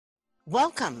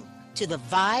Welcome to the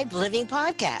Vibe Living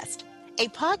Podcast, a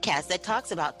podcast that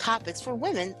talks about topics for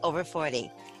women over 40.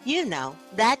 You know,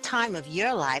 that time of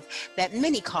your life that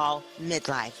many call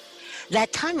midlife.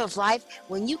 That time of life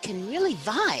when you can really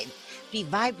vibe, be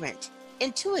vibrant,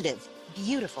 intuitive,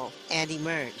 beautiful, and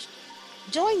emerge.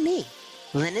 Join me,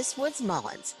 Linus Woods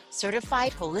Mullins,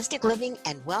 certified holistic living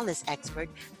and wellness expert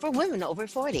for women over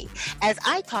 40, as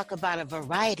I talk about a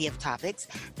variety of topics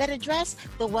that address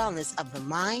the wellness of the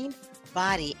mind,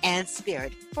 body, and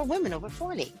spirit for women over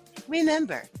 40.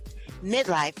 Remember,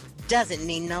 midlife doesn't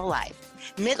mean no life.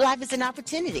 Midlife is an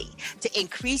opportunity to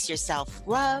increase your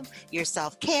self-love, your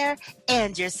self-care,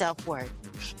 and your self-worth.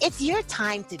 It's your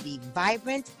time to be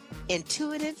vibrant,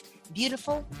 intuitive,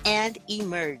 beautiful, and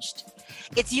emerged.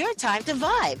 It's your time to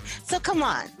vibe. So come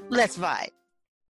on, let's vibe.